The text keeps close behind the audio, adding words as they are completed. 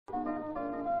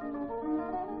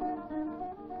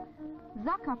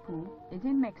Zacapu is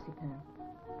in Mexico.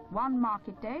 One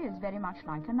market day is very much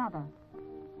like another.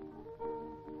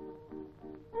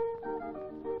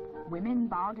 Women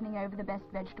bargaining over the best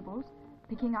vegetables,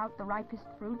 picking out the ripest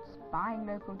fruits, buying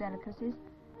local delicacies,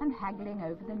 and haggling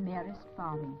over the merest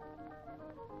farthing.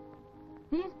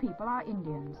 These people are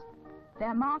Indians.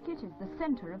 Their market is the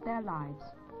center of their lives.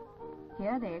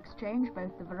 Here they exchange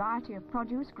both the variety of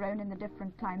produce grown in the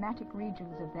different climatic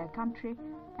regions of their country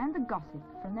and the gossip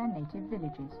from their native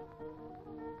villages.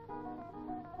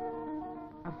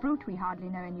 A fruit we hardly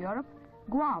know in Europe,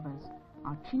 guavas,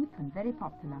 are cheap and very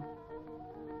popular.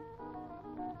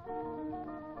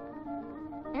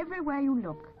 Everywhere you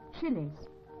look, chillies,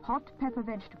 hot pepper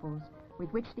vegetables with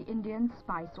which the Indians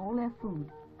spice all their food.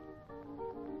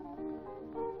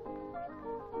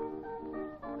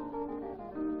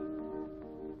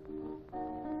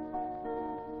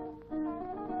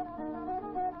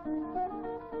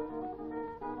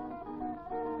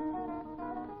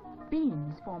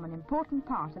 Beans form an important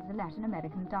part of the Latin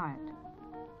American diet.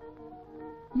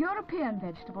 European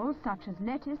vegetables such as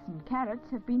lettuce and carrots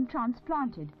have been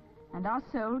transplanted and are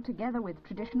sold together with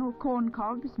traditional corn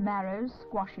cobs, marrows,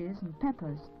 squashes and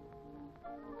peppers.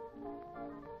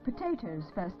 Potatoes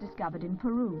first discovered in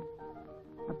Peru,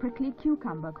 a prickly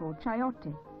cucumber called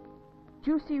chayote,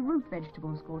 juicy root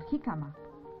vegetables called jicama,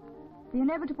 the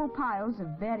inevitable piles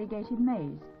of variegated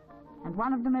maize, and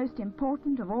one of the most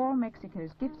important of all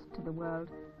Mexico's gifts to the world,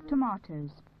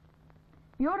 tomatoes.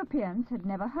 Europeans had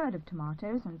never heard of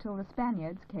tomatoes until the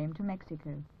Spaniards came to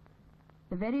Mexico.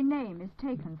 The very name is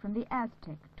taken from the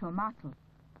Aztec tomatl.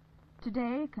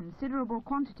 Today, considerable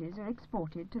quantities are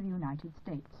exported to the United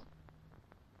States.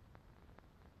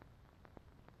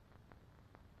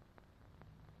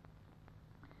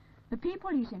 The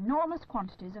people eat enormous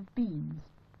quantities of beans,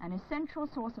 an essential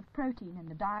source of protein in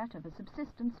the diet of a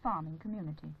subsistence farming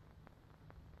community.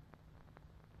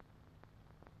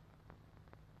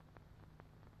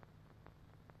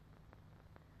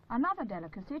 Another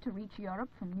delicacy to reach Europe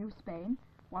from New Spain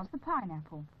was the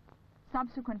pineapple.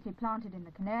 Subsequently planted in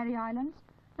the Canary Islands,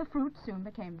 the fruit soon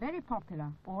became very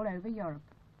popular all over Europe.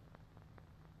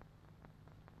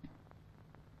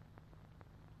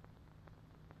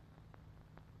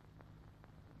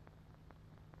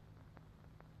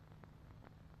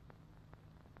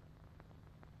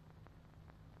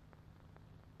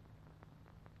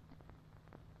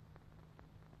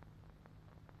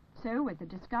 So, with the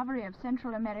discovery of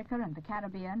Central America and the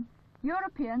Caribbean,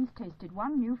 Europeans tasted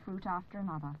one new fruit after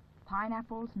another: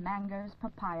 pineapples, mangoes,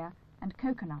 papaya, and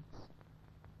coconuts.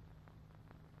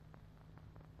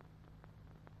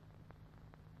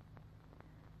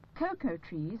 Cocoa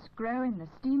trees grow in the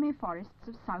steamy forests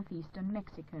of southeastern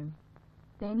Mexico.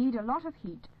 They need a lot of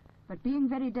heat, but being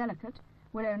very delicate,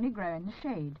 will only grow in the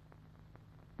shade.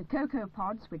 The cocoa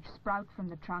pods which sprout from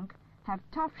the trunk have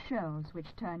tough shells which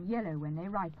turn yellow when they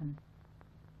ripen.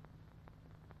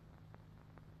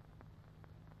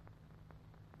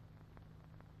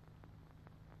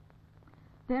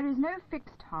 There is no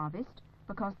fixed harvest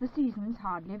because the seasons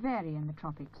hardly vary in the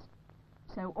tropics,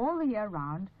 so all the year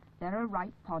round there are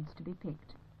ripe pods to be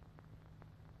picked.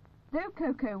 Though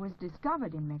cocoa was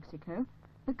discovered in Mexico,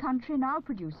 the country now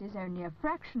produces only a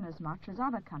fraction as much as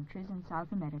other countries in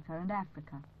South America and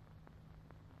Africa.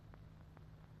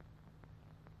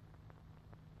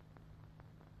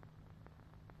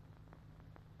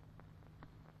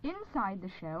 Inside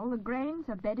the shell, the grains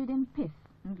are bedded in pith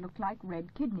and look like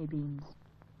red kidney beans.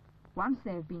 Once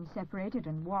they have been separated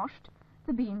and washed,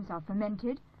 the beans are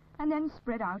fermented and then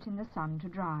spread out in the sun to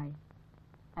dry.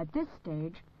 At this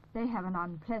stage, they have an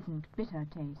unpleasant, bitter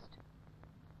taste.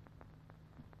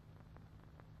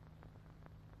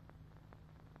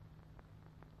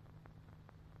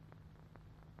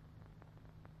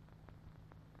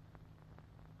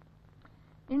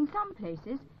 In some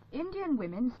places, Indian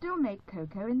women still make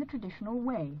cocoa in the traditional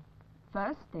way.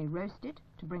 First, they roast it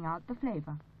to bring out the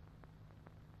flavor.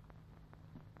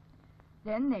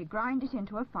 Then they grind it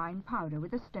into a fine powder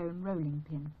with a stone rolling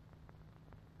pin.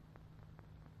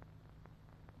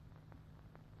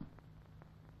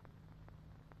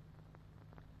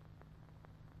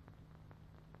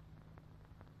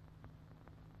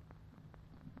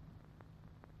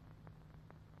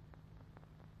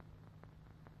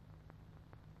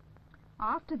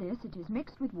 After this, it is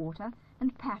mixed with water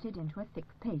and patted into a thick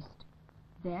paste.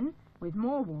 Then, with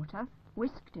more water,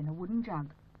 whisked in a wooden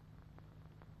jug.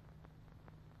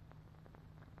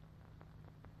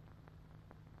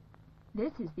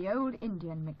 This is the old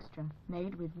Indian mixture,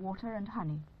 made with water and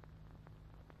honey.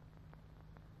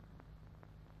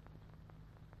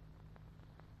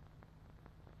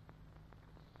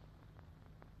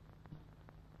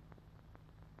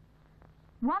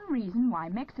 One reason why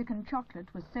Mexican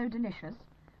chocolate was so delicious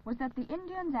was that the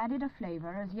Indians added a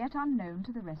flavor as yet unknown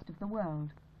to the rest of the world,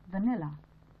 vanilla,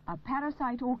 a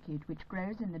parasite orchid which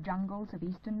grows in the jungles of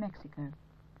eastern Mexico.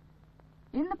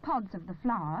 In the pods of the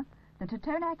flower, the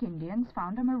Totonac Indians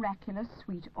found a miraculous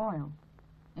sweet oil.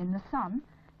 In the sun,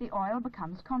 the oil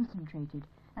becomes concentrated,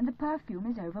 and the perfume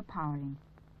is overpowering.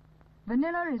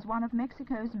 Vanilla is one of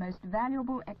Mexico's most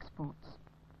valuable exports.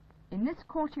 In this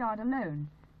courtyard alone,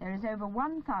 there is over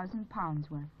 1,000 pounds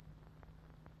worth.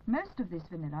 Most of this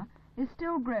vanilla is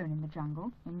still grown in the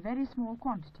jungle in very small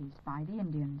quantities by the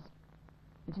Indians.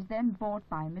 It is then bought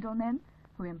by middlemen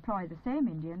who employ the same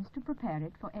Indians to prepare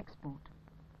it for export.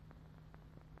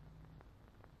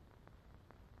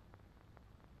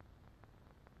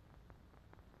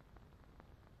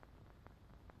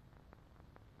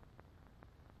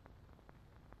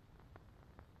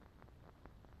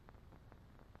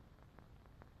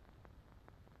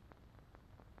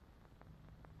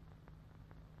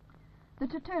 The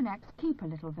Totonacs keep a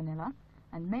little vanilla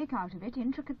and make out of it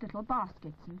intricate little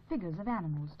baskets and figures of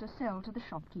animals to sell to the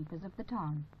shopkeepers of the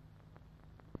town.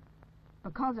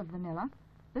 Because of vanilla,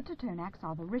 the Totonacs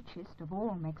are the richest of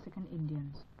all Mexican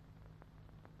Indians.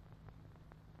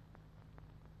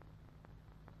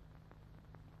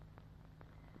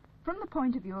 From the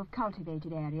point of view of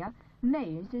cultivated area,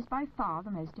 maize is by far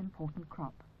the most important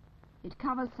crop. It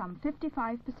covers some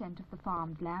 55% of the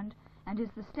farmed land and is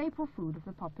the staple food of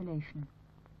the population.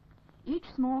 Each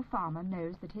small farmer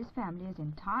knows that his family is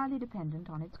entirely dependent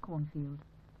on its cornfield.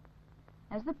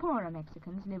 As the poorer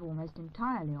Mexicans live almost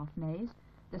entirely off maize,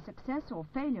 the success or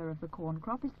failure of the corn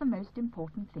crop is the most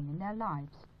important thing in their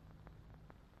lives.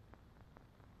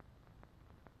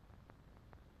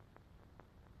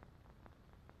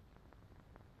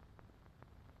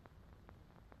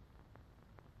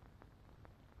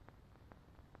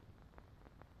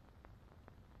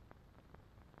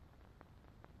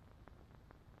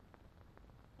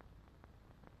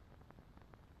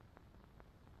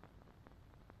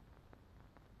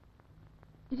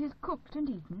 It is cooked and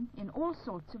eaten in all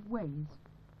sorts of ways.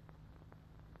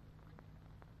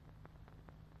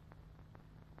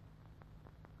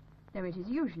 Though it is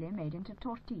usually made into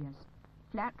tortillas,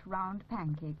 flat round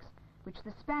pancakes, which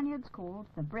the Spaniards called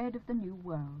the bread of the New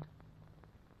World.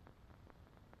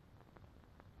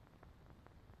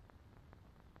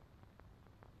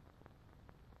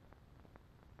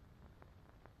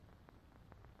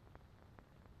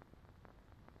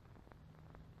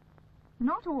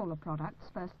 Not all the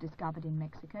products first discovered in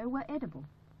Mexico were edible.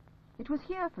 It was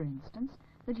here, for instance,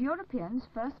 that Europeans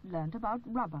first learnt about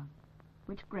rubber,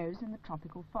 which grows in the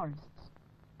tropical forests.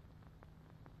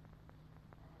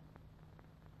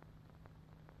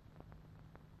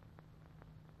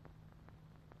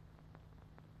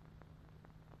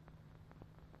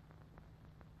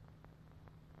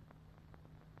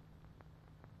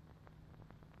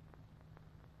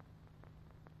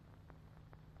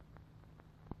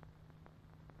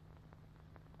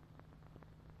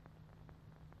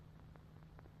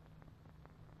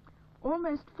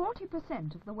 Almost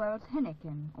 40% of the world's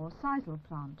henequen, or sisal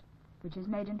plant, which is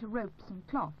made into ropes and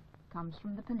cloth, comes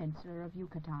from the peninsula of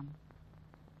Yucatan.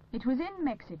 It was in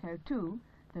Mexico, too,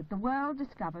 that the world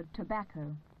discovered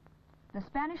tobacco. The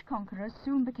Spanish conquerors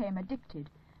soon became addicted,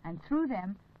 and through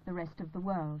them, the rest of the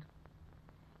world.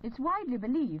 It's widely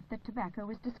believed that tobacco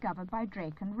was discovered by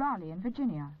Drake and Raleigh in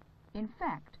Virginia. In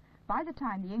fact, by the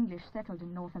time the English settled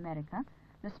in North America,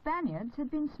 the Spaniards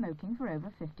had been smoking for over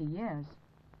 50 years.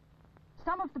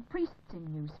 Some of the priests in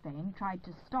New Spain tried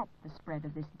to stop the spread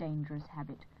of this dangerous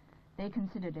habit. They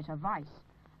considered it a vice,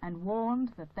 and warned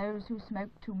that those who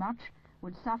smoked too much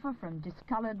would suffer from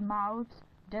discolored mouths,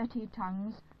 dirty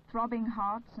tongues, throbbing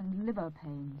hearts, and liver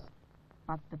pains.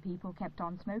 But the people kept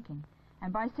on smoking,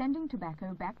 and by sending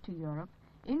tobacco back to Europe,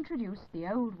 introduced the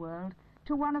old world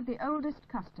to one of the oldest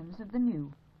customs of the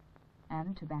new,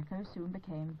 and tobacco soon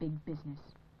became big business.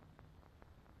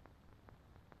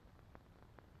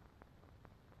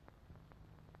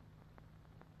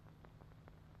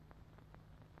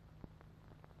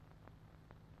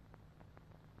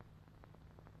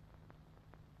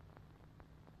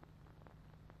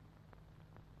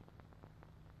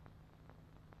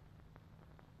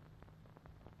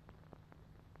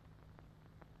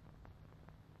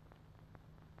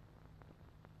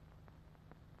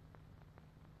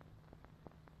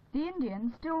 The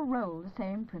Indians still roll the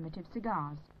same primitive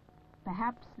cigars.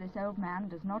 Perhaps this old man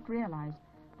does not realize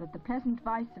that the pleasant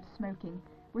vice of smoking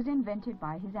was invented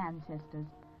by his ancestors,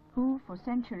 who, for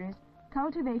centuries,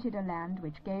 cultivated a land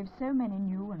which gave so many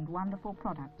new and wonderful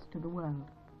products to the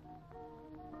world.